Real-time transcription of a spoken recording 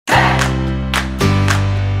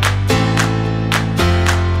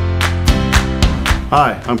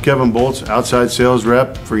Hi, I'm Kevin Bolts, outside sales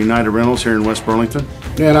rep for United Rentals here in West Burlington.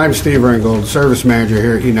 And I'm Steve Ringgold, service manager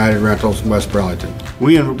here at United Rentals in West Burlington.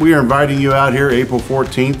 We are inviting you out here April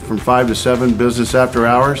 14th from 5 to 7, business after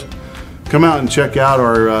hours. Come out and check out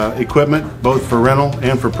our equipment, both for rental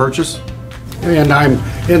and for purchase. And I'm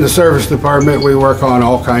in the service department. We work on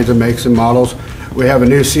all kinds of makes and models. We have a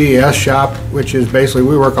new CES shop, which is basically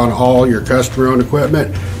we work on all your customer-owned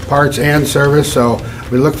equipment, parts and service. So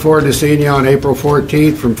we look forward to seeing you on April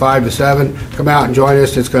 14th from 5 to 7. Come out and join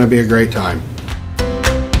us. It's going to be a great time.